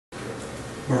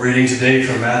We're reading today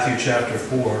from Matthew chapter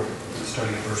 4,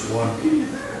 starting at verse 1.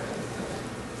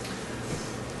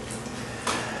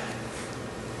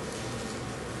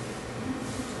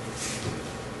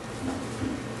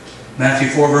 Matthew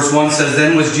 4 verse 1 says,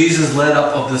 "Then was Jesus led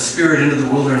up of the Spirit into the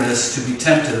wilderness to be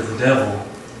tempted of the devil.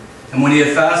 And when he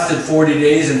had fasted 40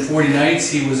 days and 40 nights,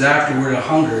 he was afterward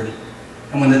hungered.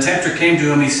 And when the tempter came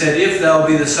to him, he said, If thou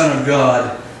be the Son of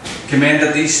God, command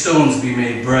that these stones be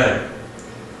made bread.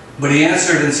 But he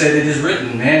answered and said, It is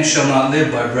written, Man shall not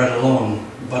live by bread alone,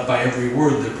 but by every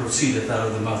word that proceedeth out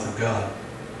of the mouth of God.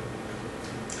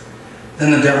 Then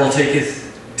the devil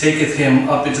taketh him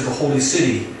up into the holy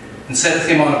city, and setteth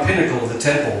him on a pinnacle of the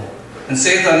temple, and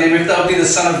saith unto him, If thou be the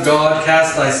Son of God,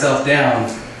 cast thyself down.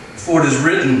 For it is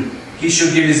written, He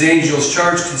shall give his angels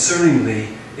charge concerning thee,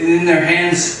 and in their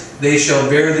hands they shall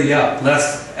bear thee up,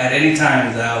 lest at any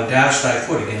time thou dash thy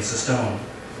foot against a stone.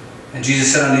 And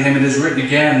Jesus said unto him, It is written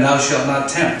again, Thou shalt not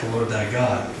tempt the Lord thy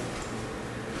God.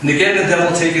 And again the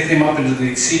devil taketh him up into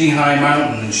the exceeding high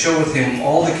mountain, and showeth him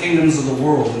all the kingdoms of the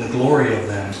world and the glory of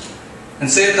them, and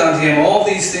saith unto him, All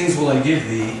these things will I give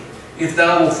thee, if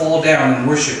thou wilt fall down and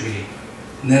worship me.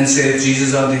 And then saith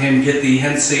Jesus unto him, Get thee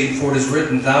hence, Satan, for it is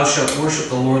written, Thou shalt worship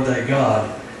the Lord thy God,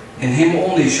 and him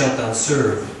only shalt thou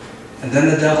serve. And then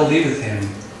the devil leaveth him,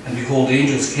 and behold,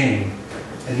 angels came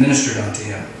and ministered unto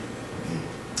him."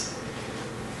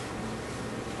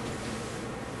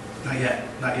 Not yet,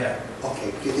 not yet.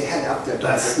 Okay, can you hand up the...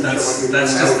 That's just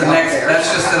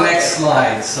the next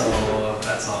slide, so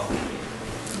that's all.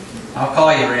 I'll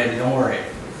call you, Randy, don't worry.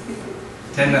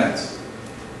 10 minutes.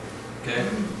 Okay?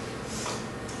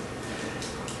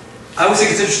 I always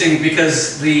think it's interesting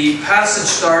because the passage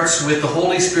starts with the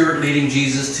Holy Spirit leading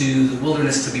Jesus to the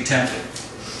wilderness to be tempted.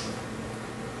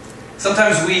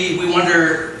 Sometimes we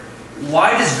wonder,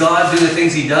 why does God do the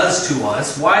things He does to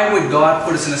us? Why would God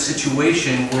put us in a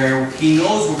situation where He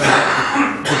knows we're going to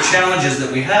have the challenges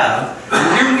that we have?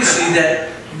 And here we see that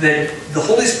the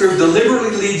Holy Spirit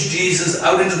deliberately leads Jesus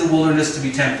out into the wilderness to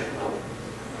be tempted.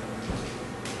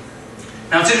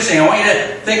 Now it's interesting, I want you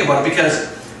to think about it, because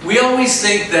we always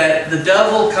think that the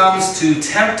devil comes to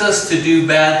tempt us to do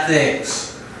bad things.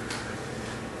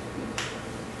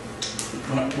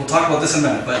 We'll talk about this in a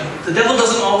minute, but the devil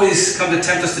doesn't always come to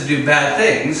tempt us to do bad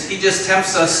things. He just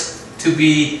tempts us to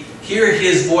hear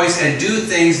his voice and do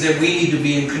things that we need to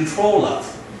be in control of.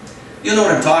 You know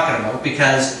what I'm talking about,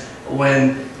 because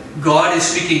when God is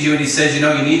speaking to you and He says, you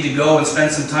need to go and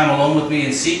spend some time alone with me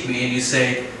and seek me, and you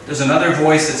say, there's another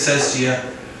voice that says to you,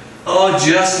 oh,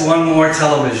 just one more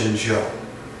television show.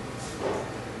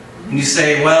 And you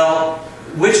say, well,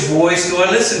 which voice do I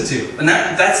listen to? And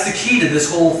that's the key to this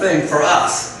whole thing for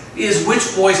us, is which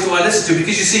voice do I listen to?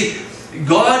 Because you see,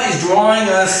 God is drawing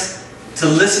us to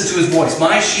listen to His voice.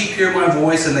 My sheep hear my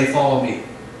voice and they follow me.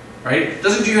 Right? It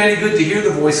doesn't do you any good to hear the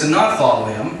voice and not follow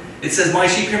Him. It says, my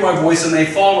sheep hear my voice and they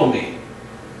follow me.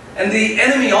 And the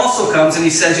enemy also comes and he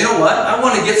says, you know what? I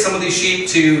want to get some of these sheep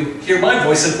to hear my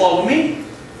voice and follow me.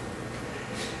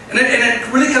 And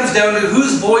it really comes down to,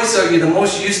 whose voice are you the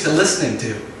most used to listening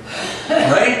to?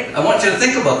 Right? I want you to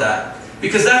think about that.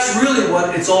 Because that's really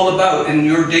what it's all about in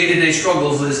your day-to-day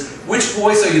struggles, is which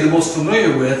voice are you the most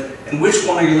familiar with and which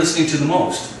one are you listening to the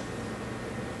most?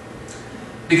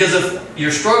 Because if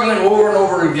you're struggling over and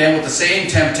over again with the same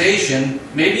temptation,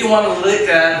 maybe you want to look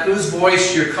at whose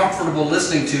voice you're comfortable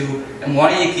listening to, and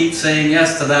why do you keep saying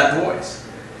yes to that voice?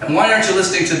 And why aren't you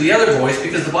listening to the other voice?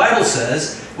 Because the Bible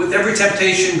says, with every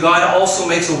temptation, God also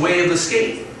makes a way of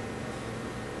escape.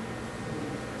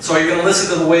 So are you going to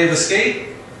listen to the way of escape?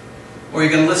 Or are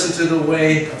you going to listen to the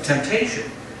way of temptation?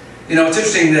 It's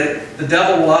interesting that the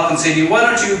devil will often say to you, why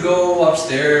don't you go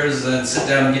upstairs and sit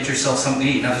down and get yourself something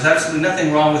to eat? Now, there's absolutely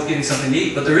nothing wrong with getting something to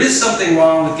eat, but there is something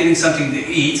wrong with getting something to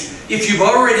eat if you've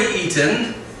already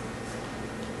eaten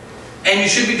and you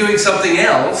should be doing something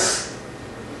else.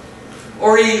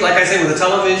 Or eat, like I say, with a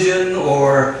television,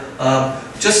 or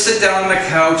just sit down on the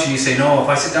couch and you say, no, if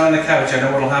I sit down on the couch, I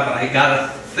know what will happen. I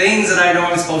got things that I know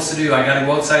I'm supposed to do. I got to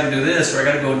go outside and do this, or I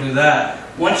got to go do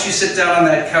that. Once you sit down on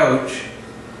that couch,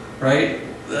 right,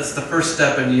 that's the first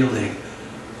step in yielding.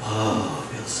 Oh,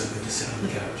 it feels so good to sit on the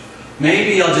couch.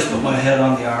 Maybe I'll just put my head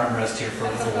on the armrest here for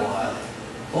a little while.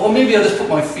 Oh, maybe I'll just put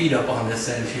my feet up on this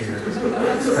end here.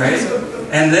 Right?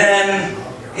 And then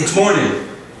it's morning.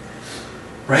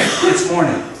 Right? It's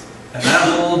morning. And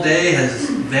that whole day has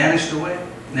vanished away,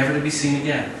 never to be seen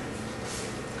again.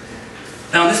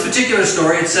 Now, in this particular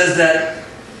story, it says that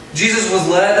Jesus was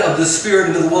led of the Spirit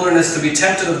into the wilderness to be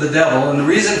tempted of the devil, and the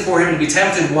reason for him to be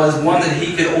tempted was one that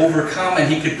he could overcome,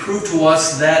 and he could prove to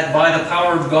us that by the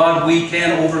power of God we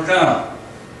can overcome.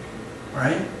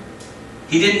 Right?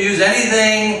 He didn't use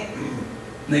anything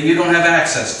that you don't have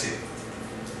access to.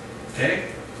 Okay?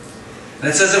 And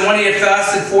it says that when he had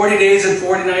fasted 40 days and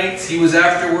 40 nights, he was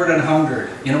afterward and hungered.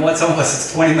 You know what? Some of us,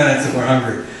 it's 20 minutes and we're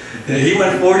hungry. He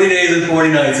went 40 days and 40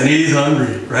 nights and he's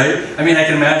hungry, right? I mean, I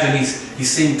can imagine he's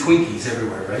seeing Twinkies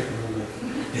everywhere, right?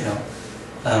 You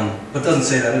know. But it doesn't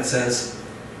say that. It says,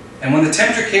 and when the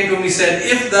tempter came to him, he said,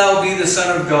 if thou be the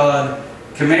Son of God,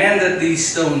 command that these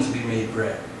stones be made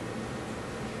bread.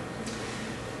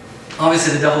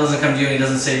 Obviously, the devil doesn't come to you and he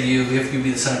doesn't say to you, if you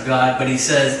be the Son of God, but he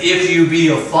says, if you be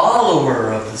a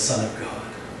follower of the Son of God.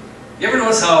 You ever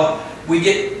notice how we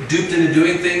get duped into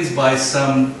doing things by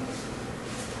some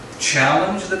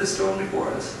challenge that is thrown before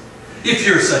us? If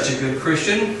you're such a good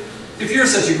Christian,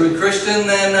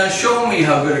 then show me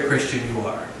how good a Christian you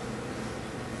are.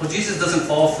 Well, Jesus doesn't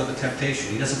fall for the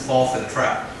temptation. He doesn't fall for the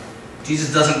trap.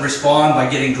 Jesus doesn't respond by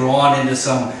getting drawn into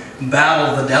some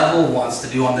battle the devil wants to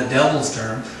do on the devil's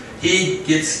terms. He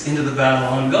gets into the battle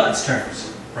on God's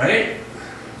terms, right?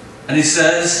 And he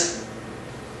says,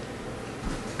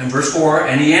 in verse 4,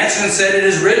 and he answered and said, it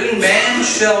is written, man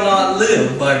shall not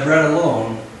live by bread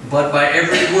alone, but by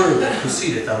every word that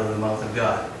proceedeth out of the mouth of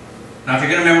God. Now, if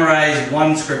you're going to memorize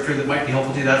one scripture that might be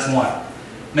helpful to you, that's one.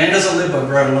 Man doesn't live by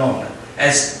bread alone.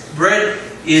 As bread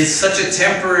is such a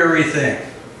temporary thing,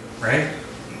 right?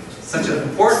 Such an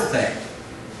important thing,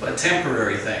 but a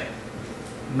temporary thing.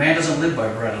 Man doesn't live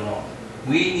by bread alone.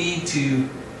 We need to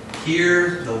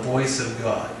hear the voice of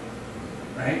God,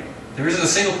 right? There isn't a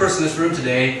single person in this room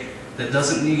today that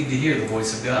doesn't need to hear the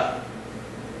voice of God.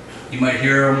 You might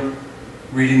hear him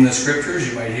reading the scriptures.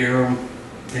 You might hear him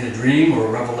in a dream or a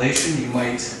revelation. You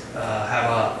might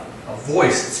have a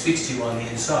voice that speaks to you on the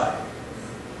inside.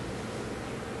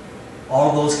 All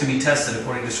of those can be tested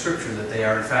according to Scripture that they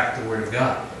are in fact the Word of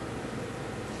God.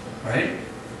 Right?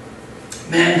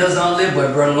 Man does not live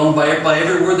by bread alone, by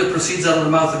every word that proceeds out of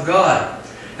the mouth of God.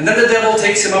 And then the devil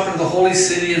takes him up into the holy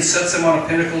city and sets him on a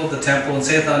pinnacle of the temple and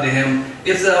saith unto him,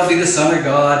 if thou be the Son of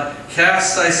God,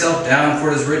 cast thyself down,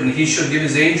 for it is written, he shall give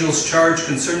his angels charge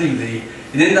concerning thee,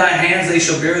 and in thy hands they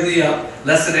shall bear thee up,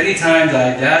 lest at any time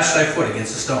thou dash thy foot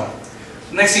against a stone.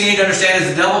 The next thing you need to understand is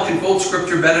the devil can quote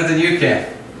Scripture better than you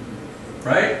can.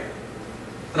 Right?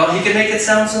 But he can make it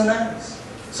sound so nice.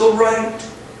 So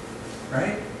right.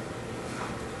 Right?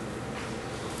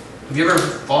 Have you ever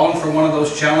fallen for one of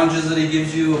those challenges that he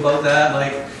gives you about that?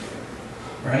 Like,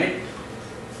 right?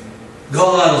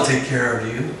 God will take care of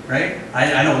you. Right?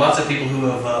 I know lots of people who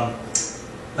have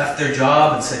left their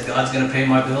job and said, God's going to pay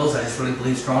my bills. I just really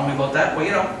believe strongly about that. Well,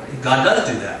 you know, God does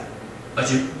do that.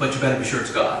 But you better be sure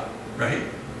it's God. Right?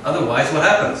 Otherwise, what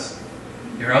happens?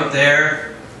 You're out there.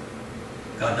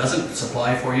 God doesn't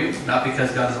supply for you, not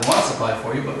because God doesn't want to supply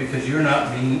for you, but because you're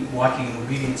not walking in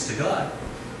obedience to God.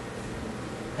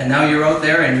 And now you're out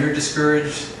there and you're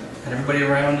discouraged, and everybody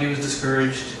around you is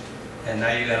discouraged, and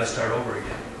now you got to start over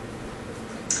again.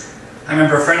 I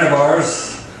remember a friend of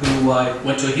ours who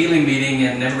went to a healing meeting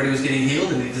and everybody was getting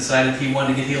healed, and he decided he wanted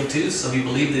to get healed too, so he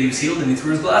believed that he was healed and he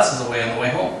threw his glasses away on the way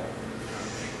home.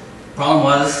 The problem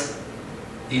was,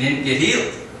 he didn't get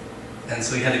healed. And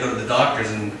so he had to go to the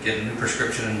doctors and get a new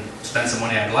prescription and spend some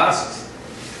money on glasses.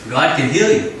 God can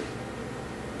heal you,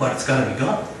 but it's got to be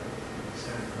God.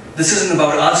 This isn't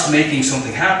about us making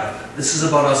something happen. This is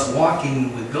about us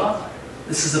walking with God.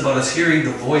 This is about us hearing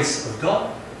the voice of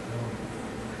God.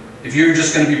 If you're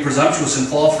just going to be presumptuous and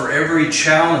fall for every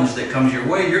challenge that comes your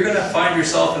way, you're going to find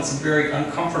yourself in some very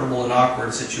uncomfortable and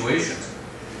awkward situations.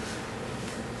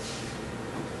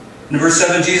 In verse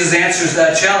 7, Jesus answers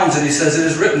that challenge and he says, it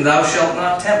is written, thou shalt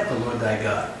not tempt the Lord thy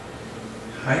God.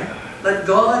 Right? Let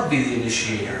God be the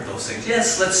initiator of those things.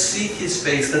 Yes, let's seek His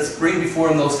face. Let's bring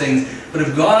before Him those things. But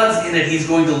if God's in it, He's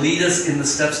going to lead us in the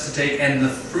steps to take, and the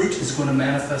fruit is going to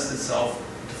manifest itself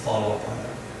to follow up on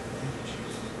that.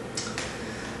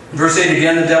 In verse 8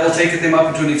 again, the devil taketh him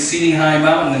up into an exceeding high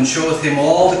mountain, and showeth him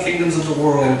all the kingdoms of the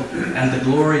world, and the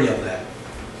glory of them.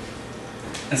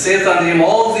 And saith unto him,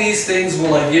 all these things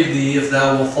will I give thee, if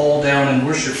thou wilt fall down and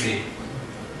worship me.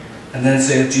 And then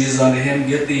saith Jesus unto him,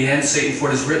 get thee hence, Satan, for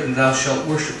it is written, thou shalt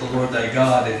worship the Lord thy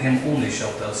God, and Him only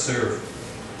shalt thou serve.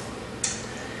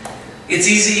 It's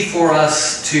easy for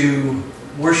us to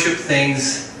worship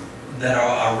things that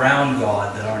are around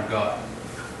God that aren't God.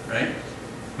 Right?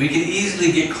 We can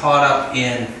easily get caught up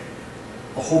in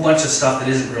a whole bunch of stuff that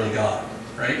isn't really God.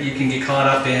 Right? You can get caught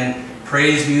up in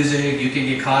praise music, you can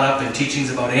get caught up in teachings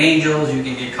about angels, you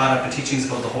can get caught up in teachings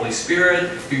about the Holy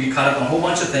Spirit, you can get caught up in a whole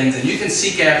bunch of things, and you can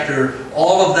seek after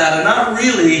all of that and not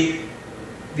really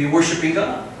be worshiping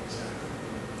God.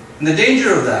 And the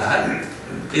danger of that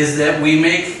is that we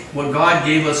make what God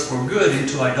gave us for good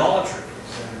into idolatry.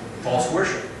 false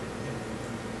worship.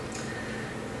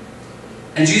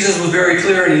 And Jesus was very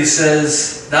clear, and he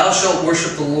says, "Thou shalt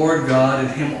worship the Lord God,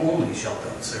 and him only shalt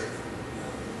thou serve."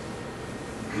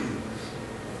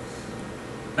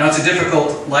 Now, it's a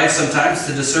difficult life sometimes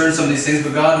to discern some of these things,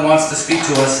 but God wants to speak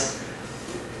to us.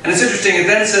 And it's interesting, it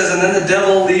then says, "And then the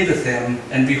devil leaveth him,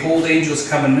 and behold, angels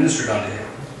come and ministered unto him."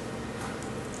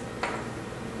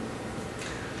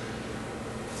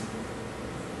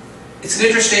 It's an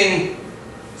interesting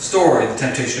story, the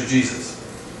temptation of Jesus.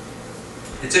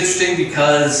 It's interesting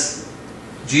because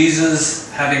Jesus,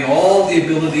 having all the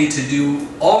ability to do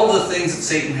all of the things that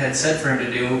Satan had said for him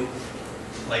to do,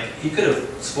 like, he could have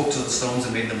spoke to the stones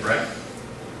and made them bread.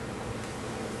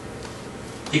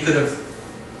 He could have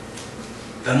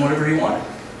done whatever he wanted.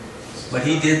 But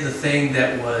he did the thing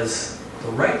that was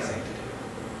the right thing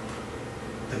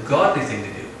to do. The godly thing to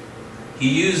do. He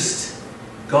used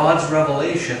God's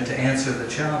revelation to answer the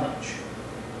challenge.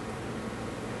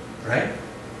 Right?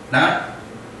 Not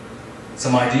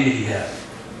some idea he had.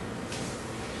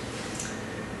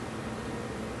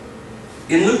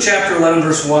 In Luke chapter 11,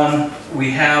 verse 1,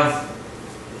 we have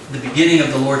the beginning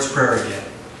of the Lord's Prayer again.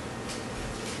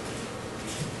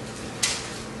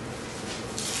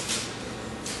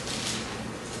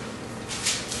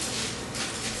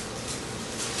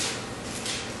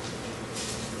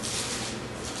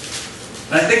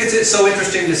 And I think it's so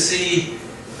interesting to see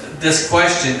this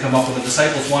question come up when the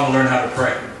disciples want to learn how to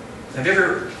pray. Have you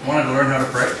ever wanted to learn how to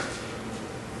pray?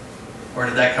 Or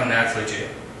did that come naturally to you?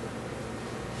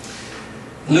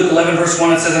 In Luke 11, verse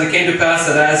 1, it says, "And it came to pass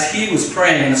that as he was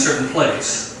praying in a certain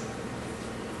place,"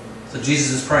 so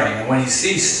Jesus is praying, "and when he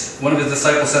ceased, one of his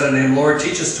disciples said unto him, Lord,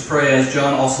 teach us to pray as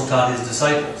John also taught his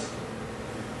disciples."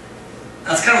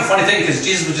 Now, it's kind of a funny thing because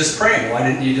Jesus was just praying. Why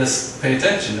didn't you just pay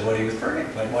attention to what he was praying?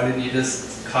 Like, why didn't you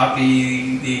just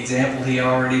copy the example he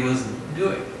already was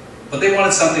doing? But they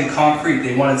wanted something concrete.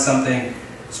 They wanted something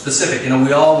specific. You know,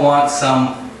 we all want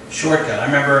some shortcut. I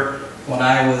remember when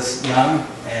I was young,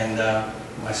 and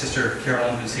my sister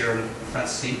Carolyn, who's here in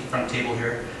the front table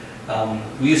here,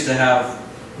 we used to have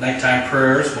nighttime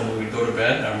prayers when we would go to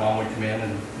bed. Our mom would come in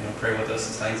and pray with us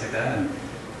and things like that.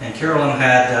 And Carolyn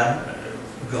had,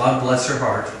 God bless her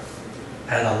heart,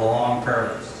 had a long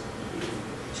prayer list.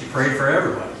 She prayed for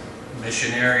everyone.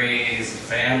 Missionaries,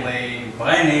 family,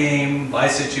 by name, by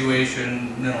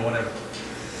situation, whatever.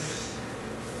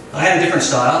 I had a different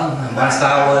style. My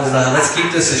style was, let's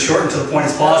keep this as short and to the point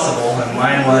as possible. And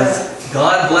mine was,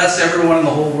 God bless everyone in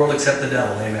the whole world except the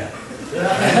devil. Amen.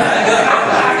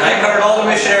 I covered all the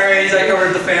missionaries, I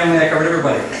covered the family, I covered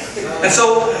everybody. And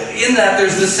so, in that,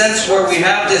 there's this sense where we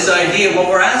have this idea, when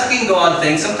we're asking God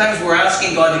things, sometimes we're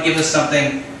asking God to give us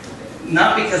something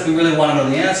not because we really want to know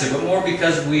the answer, but more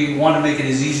because we want to make it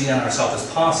as easy on ourselves as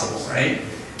possible, right?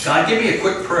 God, give me a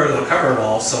quick prayer that'll cover it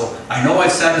all, so I know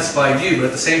I've satisfied you, but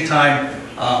at the same time,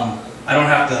 I don't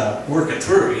have to work it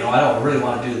through. I don't really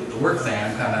want to do the work thing.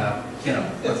 I'm kind of,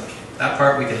 that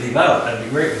part we could leave out. That'd be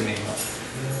great with me.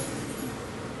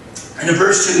 And in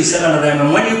verse 2, he said unto them,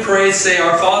 "And when you pray, say,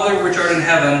 Our Father which art in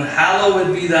heaven,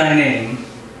 hallowed be thy name.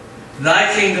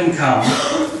 Thy kingdom come.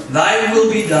 Thy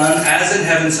will be done, as in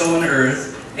heaven, so on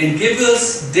earth. And give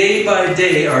us day by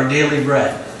day our daily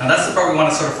bread." Now that's the part we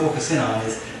want to sort of focus in on,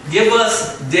 is give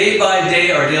us day by day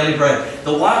our daily bread.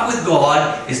 The walk with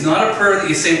God is not a prayer that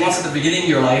you say once at the beginning of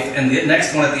your life and the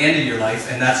next one at the end of your life,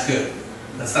 and that's good.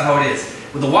 That's not how it is.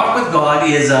 But the walk with God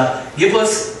is give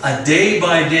us a day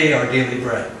by day our daily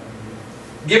bread.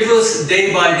 Give us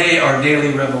day by day our daily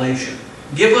revelation.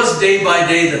 Give us day by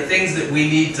day the things that we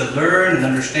need to learn and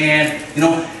understand.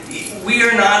 We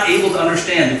are not able to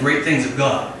understand the great things of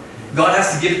God. God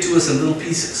has to give it to us in little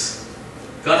pieces.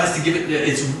 God has to give it,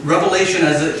 it's revelation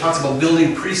as it talks about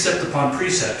building precept upon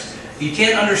precept. You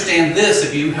can't understand this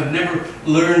if you have never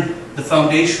learned the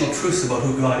foundational truths about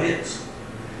who God is.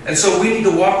 And so we need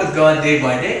to walk with God day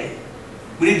by day.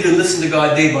 We need to listen to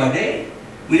God day by day.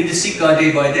 We need to seek God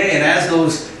day by day. And as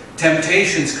those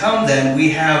temptations come, then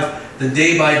we have the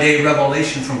day by day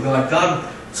revelation from God. God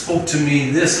spoke to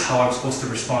me this, how I'm supposed to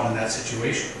respond in that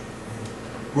situation.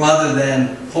 Rather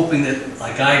than hoping that,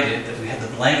 like I did, that we had the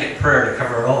blanket prayer to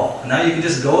cover it all. And now you can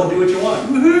just go and do what you want.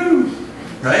 Woohoo!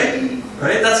 Right?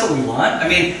 Right? That's what we want. I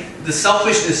mean, the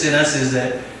selfishness in us is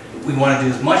that we want to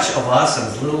do as much of us and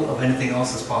as little of anything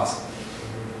else as possible.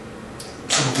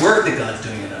 So the work that God's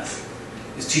doing in us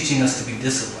is teaching us to be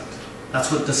disciplined.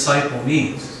 That's what disciple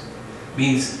means. It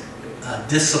means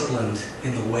disciplined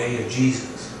in the way of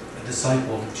Jesus. A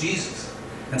disciple of Jesus.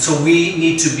 And so we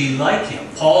need to be like Him.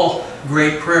 Paul's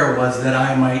great prayer was that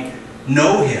I might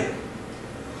know Him.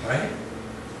 Right?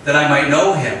 That I might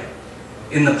know Him.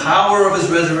 in the power of his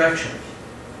resurrection.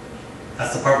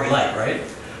 That's the part we like, right?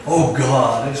 Oh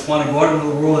God, I just want to go out into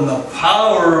the world in the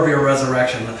power of your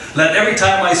resurrection. Let every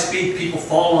time I speak, people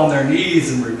fall on their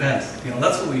knees and repent. You know,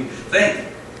 that's what we think.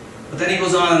 But then he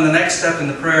goes on, and the next step in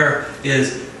the prayer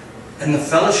is, in the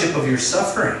fellowship of your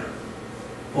suffering.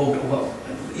 Oh, well,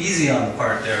 easy on the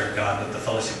part there, God, with the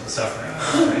fellowship of the suffering.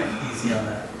 Right? Easy on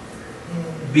that.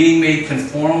 Being made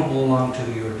conformable unto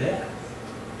your death.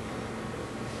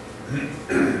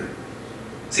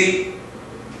 See,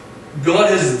 God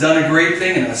has done a great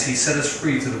thing in us. He set us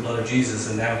free through the blood of Jesus,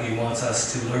 and now He wants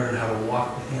us to learn how to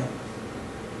walk with Him.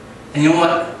 And you know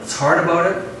what's hard about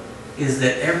it? Is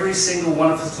that every single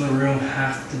one of us in the room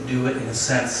have to do it, in a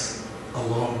sense,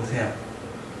 alone with Him.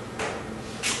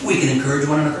 We can encourage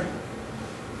one another.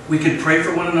 We can pray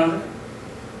for one another.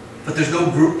 But there's no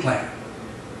group plan.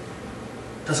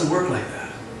 It doesn't work like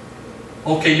that.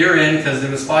 Okay, you're in because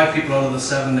there was 5 people out of the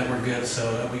 7 that were good,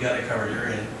 so we got it covered. You're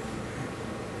in.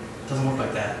 It doesn't work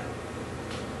like that.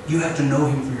 You have to know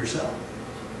Him for yourself.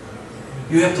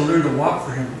 You have to learn to walk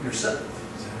for Him yourself.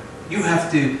 You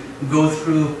have to go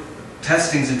through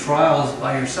testings and trials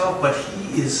by yourself, but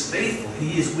He is faithful.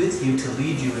 He is with you to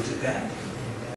lead you and to guide you.